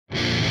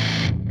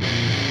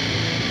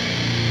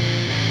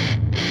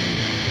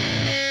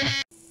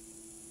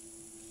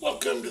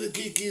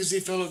geek easy,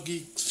 fellow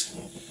geeks.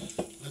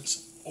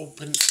 Let's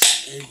open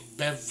a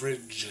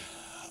beverage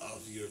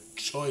of your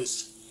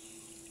choice,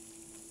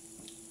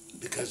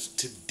 because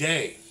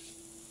today,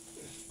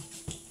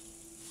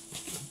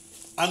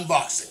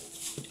 unboxing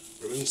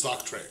from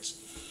Instock trays.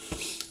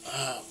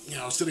 I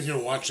was sitting here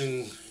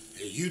watching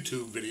a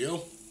YouTube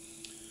video,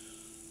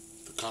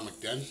 The Comic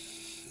Den, and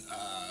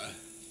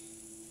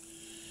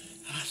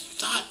I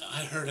thought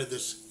I heard of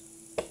this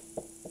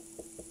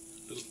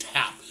little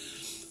tap. I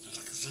was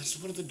like, is that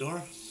someone at the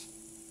door?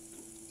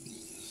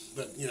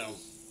 But,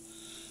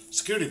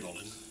 security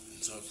building.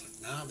 And so I was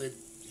like, nah, they'd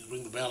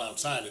ring the bell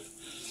outside.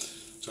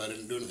 So I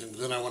didn't do anything. But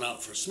then I went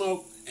out for a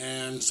smoke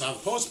and saw the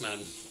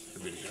postman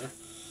had been here.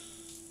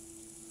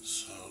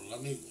 So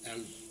and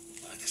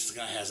I guess the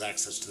guy has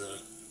access to the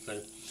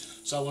thing.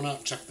 So I went out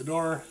and checked the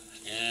door,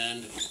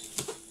 and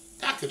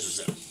package was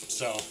in.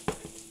 So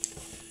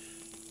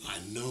I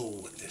know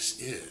what this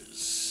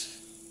is.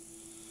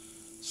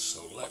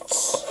 So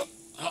let's,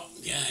 oh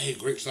yeah, hey,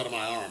 great shot of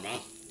my arm, huh?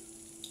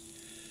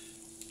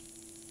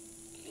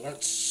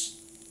 Let's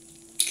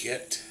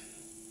get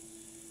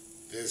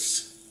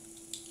this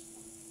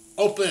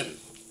open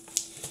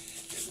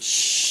and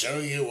show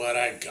you what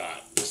I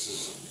got. This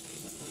is,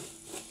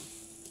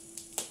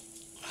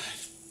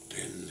 I've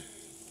been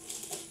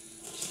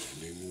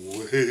spending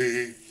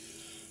way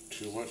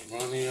too much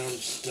money on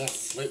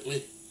stuff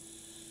lately,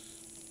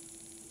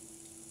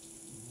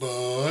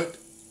 but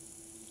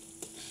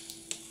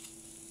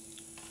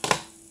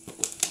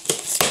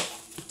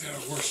there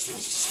are worse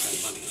things to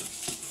spend money on.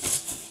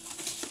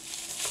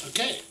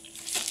 Okay,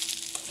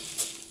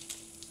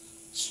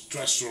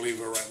 stress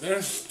reliever right there.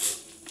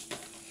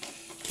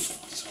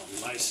 It's all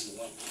nice and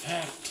well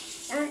packed.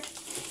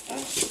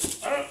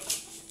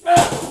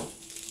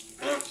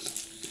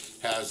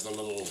 Has the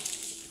little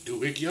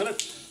doohickey on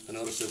it. I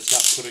noticed they've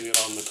stopped putting it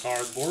on the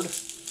cardboard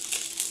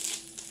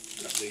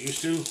that they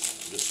used to.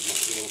 This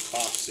must be a little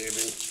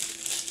cost-saving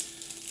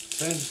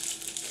thing.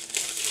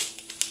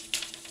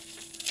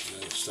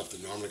 And the stuff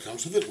that normally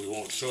comes with it, we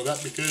won't show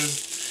that because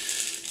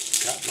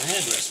it's got my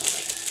address on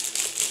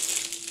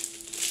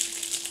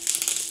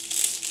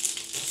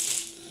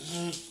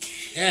it.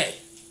 Okay.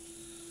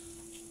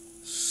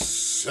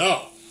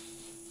 So,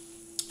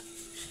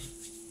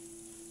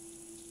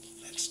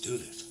 let's do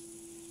this.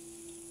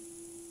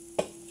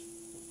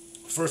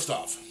 First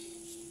off,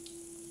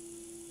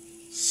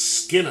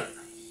 Skinner.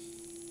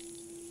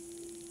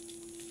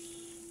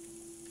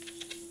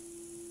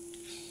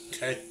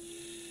 Okay.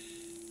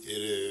 It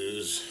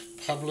is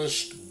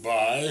published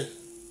by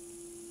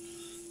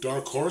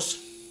Dark Horse.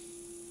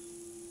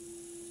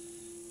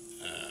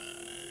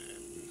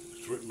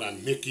 It's written by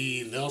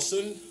Mickey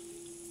Nelson.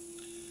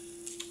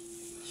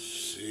 Let's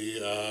see,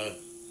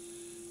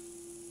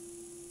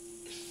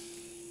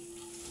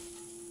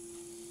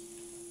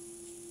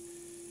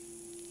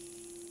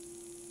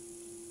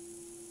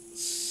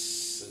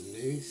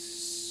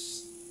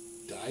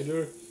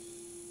 Dider.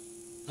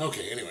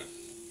 Okay, anyway.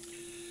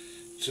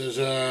 It says,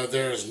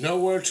 there is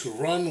nowhere to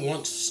run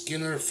once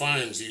Skinner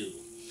finds you.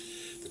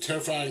 The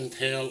terrifying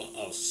tale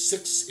of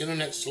 6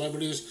 internet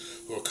celebrities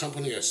who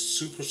accompany a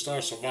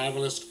superstar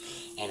survivalist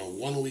on a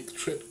one-week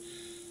trip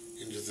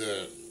into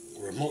the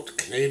remote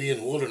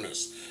Canadian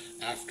wilderness.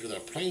 After their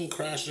plane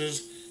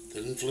crashes, the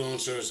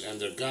influencers and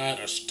their guide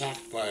are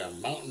stalked by a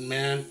mountain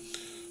man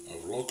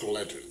of local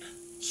legend,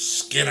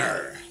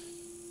 Skinner.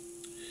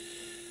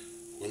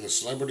 When the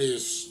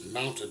celebrities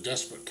mount a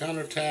desperate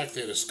counterattack,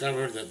 they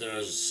discover that there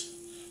is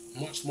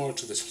much more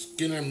to the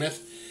Skinner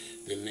myth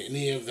than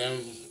any of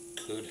them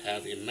could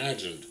have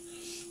imagined.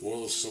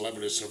 Will the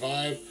celebrities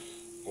survive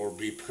or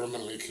be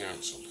permanently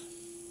cancelled?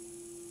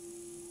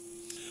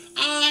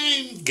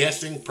 I'm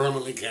guessing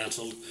permanently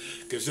cancelled,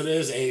 because it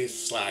is a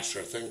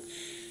slasher thing.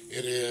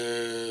 It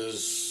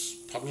is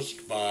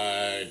published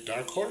by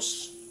Dark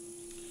Horse.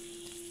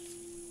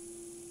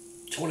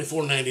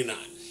 $24.99.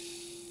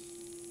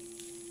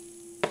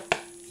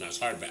 That's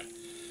hardback.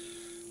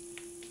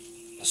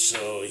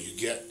 So you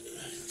get the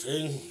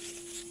thing,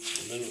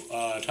 and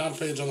then top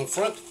page on the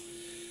front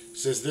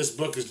says this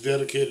book is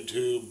dedicated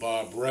to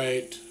Bob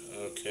Wright.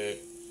 Okay.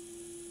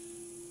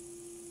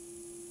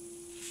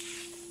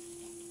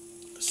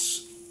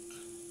 This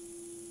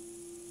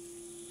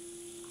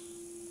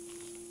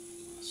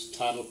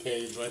title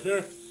page right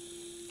here,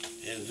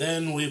 and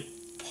then we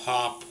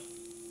pop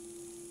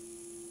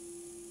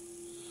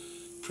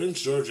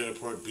Prince George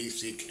Airport,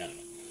 BC,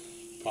 Canada.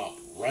 Pop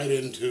right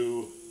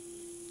into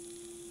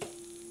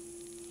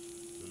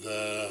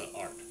the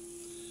art,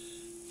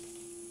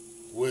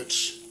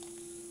 which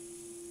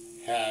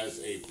has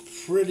a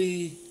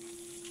pretty,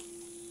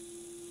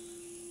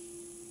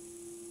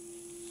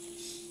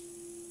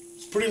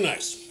 it's pretty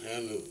nice,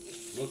 and it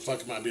looks like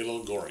it might be a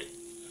little gory.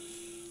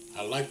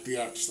 I like the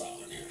art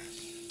style in here.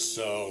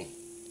 So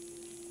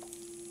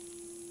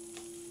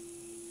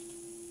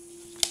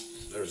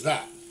there's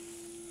that.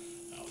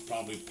 I'll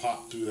probably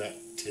pop through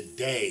that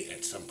today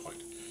at some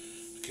point.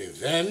 Okay,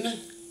 then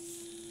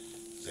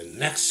the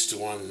next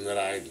one that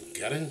I'm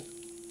getting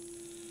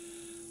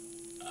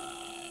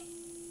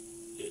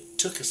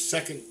took a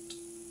second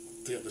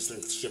to get this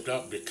thing shipped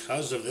out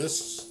because of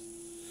this.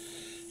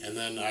 And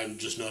then I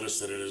just noticed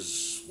that it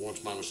is,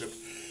 once mine was shipped,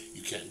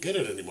 you can't get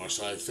it anymore.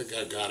 So I think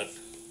I got it.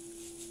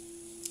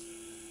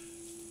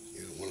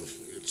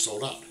 It's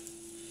sold out.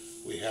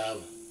 We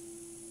have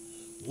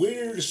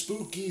weird,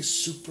 spooky,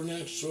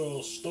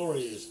 supernatural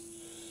stories.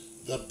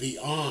 The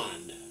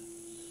Beyond.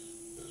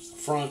 There's the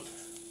front.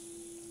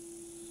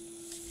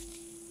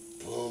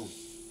 Boom.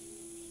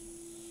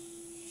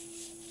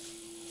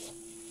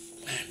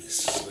 Man, this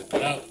slip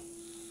it out.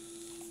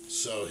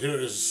 So here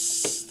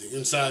is the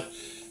inside.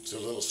 It's a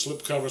little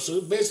slip cover. So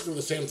it's basically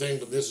the same thing,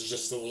 but this is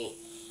just a little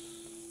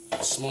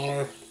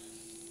smaller.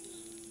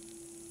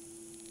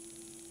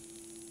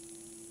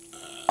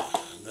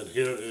 And then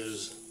here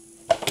is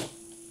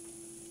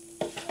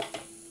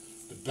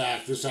the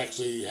back. This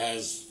actually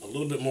has a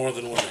little bit more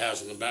than what it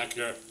has in the back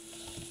here,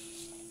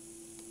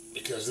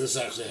 because this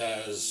actually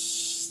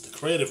has the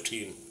creative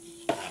team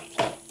on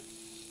it.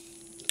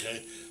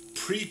 Okay,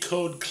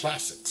 Pre-Code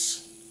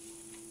Classics.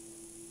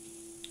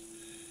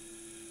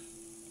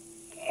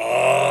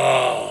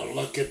 Oh,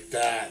 look at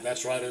that!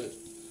 That's right in.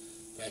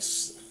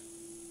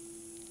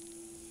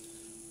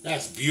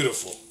 That's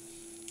beautiful.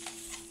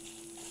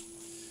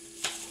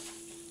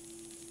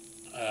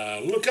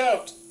 Look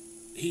out!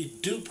 He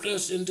duped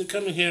us into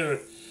coming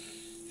here,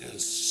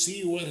 and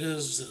see what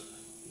his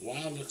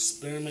wild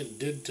experiment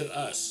did to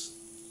us.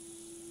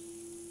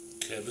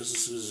 Okay,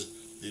 this is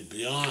the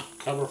Beyond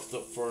cover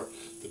for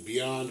the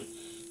Beyond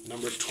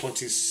number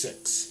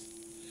 26.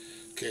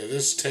 Okay,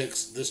 it's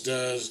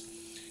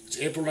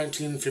April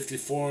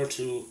 1954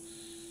 to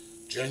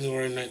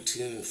January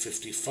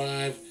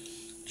 1955.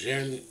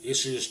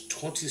 Issues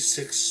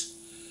 26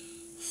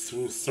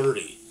 through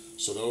 30.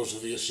 So those are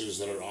the issues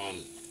that are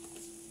on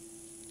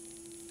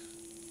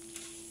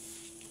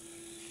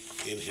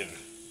in here.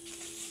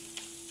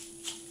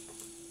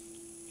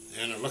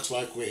 And it looks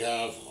like we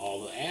have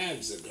all the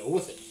ads that go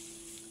with it.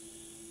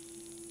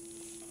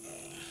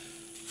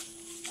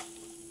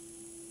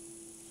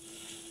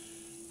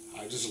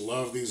 I just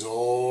love these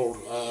old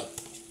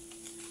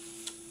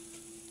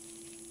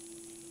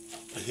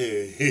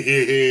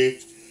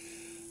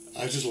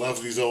I just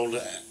love these old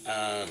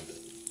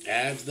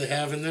ads they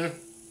have in there,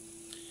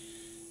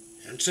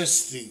 and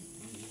just the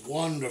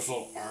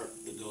wonderful art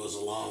that goes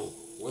along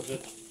with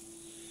it.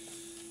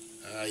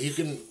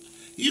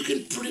 You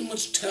can pretty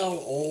much tell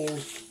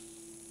old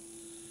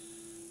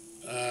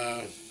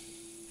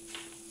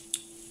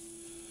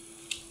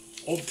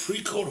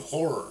pre-code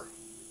horror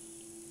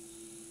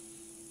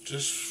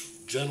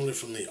just generally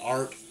from the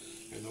art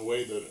and the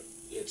way that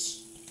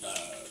it's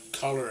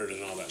colored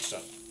and all that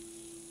stuff.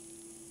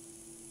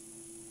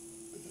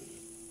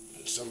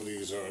 Some of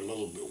these are a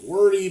little bit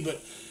wordy,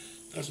 but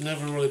that's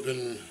never really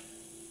been,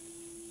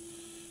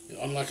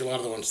 unlike a lot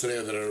of the ones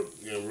today that are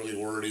really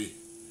wordy.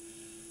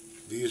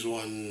 These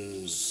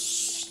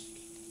ones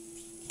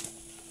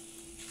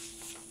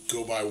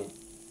go by.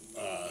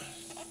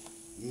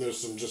 There's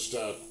some just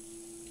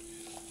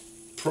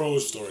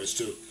prose stories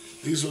too.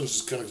 These ones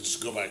just kind of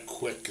go by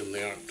quick, and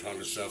they aren't trying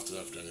to shove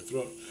stuff down your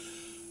throat.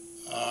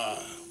 Wow,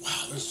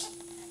 this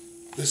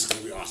is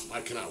gonna be awesome.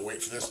 I cannot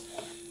wait for this.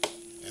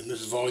 And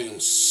this is volume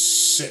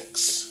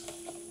 6.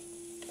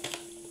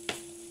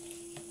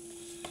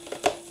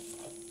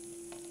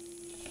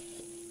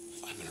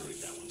 I'm going to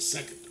read that one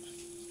second.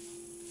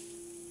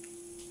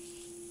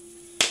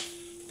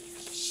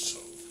 So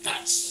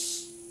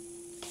that's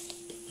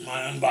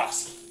my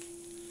unboxing.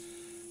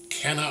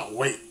 Cannot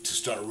wait to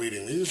start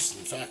reading these.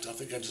 In fact, I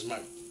think I just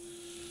might,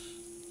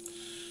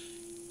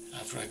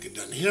 after I get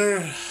done here,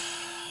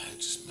 I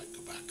just might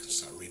go back and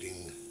start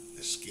reading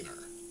the Skinner.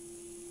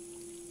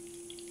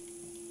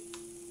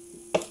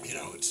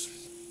 It's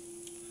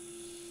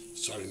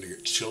starting to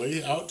get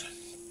chilly out.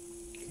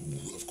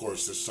 Of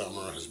course, this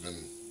summer has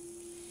been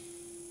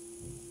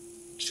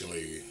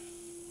chilly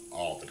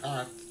all the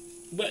time.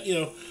 But,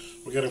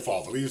 we're getting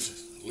fall. The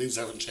leaves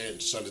haven't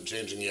started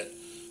changing yet,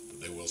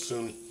 but they will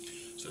soon.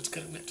 So it's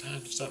getting that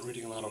time to start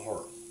reading a lot of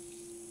horror.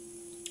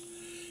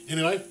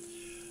 Anyway,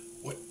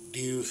 what do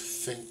you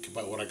think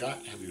about what I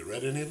got? Have you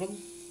read any of them?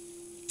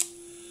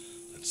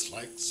 Let's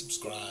like,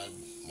 subscribe,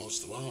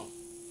 most of all.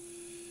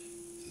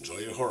 Enjoy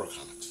your horror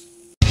comics.